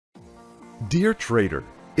Dear trader,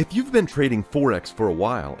 if you've been trading Forex for a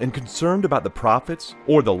while and concerned about the profits,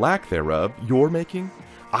 or the lack thereof, you're making,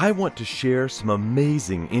 I want to share some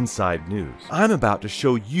amazing inside news. I'm about to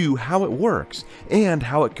show you how it works and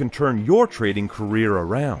how it can turn your trading career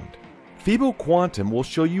around. Fibo Quantum will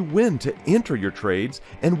show you when to enter your trades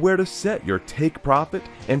and where to set your take profit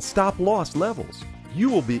and stop loss levels. You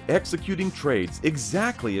will be executing trades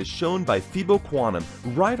exactly as shown by Fibo Quantum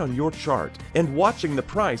right on your chart and watching the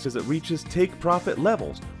price as it reaches take profit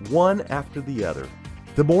levels, one after the other.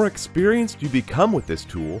 The more experienced you become with this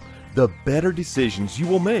tool, the better decisions you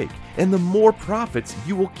will make and the more profits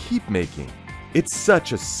you will keep making. It's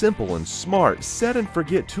such a simple and smart set and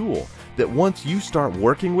forget tool that once you start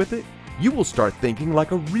working with it, you will start thinking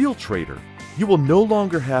like a real trader. You will no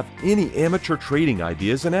longer have any amateur trading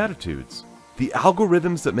ideas and attitudes. The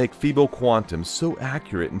algorithms that make Fibo Quantum so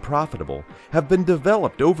accurate and profitable have been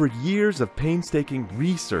developed over years of painstaking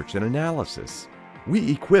research and analysis.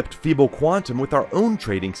 We equipped Fibo Quantum with our own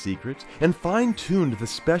trading secrets and fine-tuned the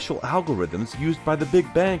special algorithms used by the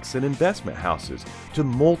big banks and investment houses to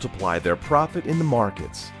multiply their profit in the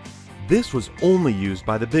markets. This was only used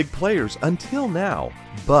by the big players until now,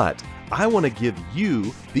 but I want to give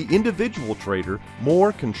you, the individual trader,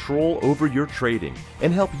 more control over your trading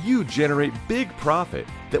and help you generate big profit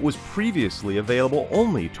that was previously available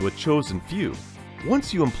only to a chosen few.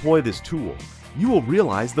 Once you employ this tool, you will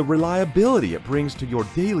realize the reliability it brings to your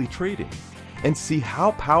daily trading and see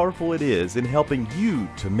how powerful it is in helping you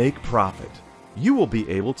to make profit. You will be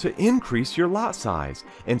able to increase your lot size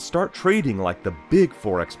and start trading like the big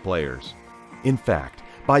Forex players. In fact,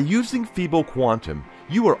 by using Fibo Quantum,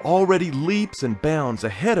 you are already leaps and bounds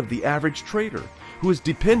ahead of the average trader who is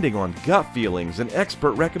depending on gut feelings and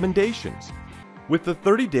expert recommendations. With the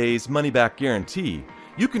 30 days money-back guarantee,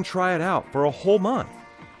 you can try it out for a whole month.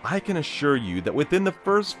 I can assure you that within the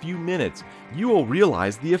first few minutes, you will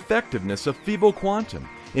realize the effectiveness of Fibo Quantum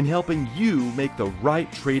in helping you make the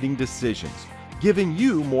right trading decisions, giving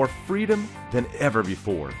you more freedom than ever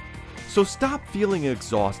before. So stop feeling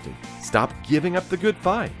exhausted. Stop giving up the good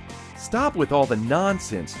fight. Stop with all the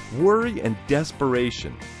nonsense, worry, and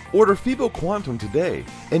desperation. Order Fibo Quantum today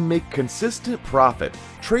and make consistent profit,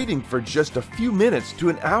 trading for just a few minutes to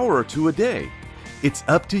an hour or two a day. It's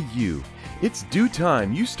up to you. It's due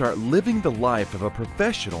time you start living the life of a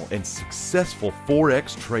professional and successful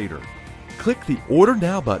Forex trader. Click the Order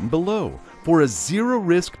Now button below for a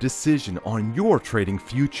zero-risk decision on your trading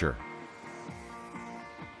future.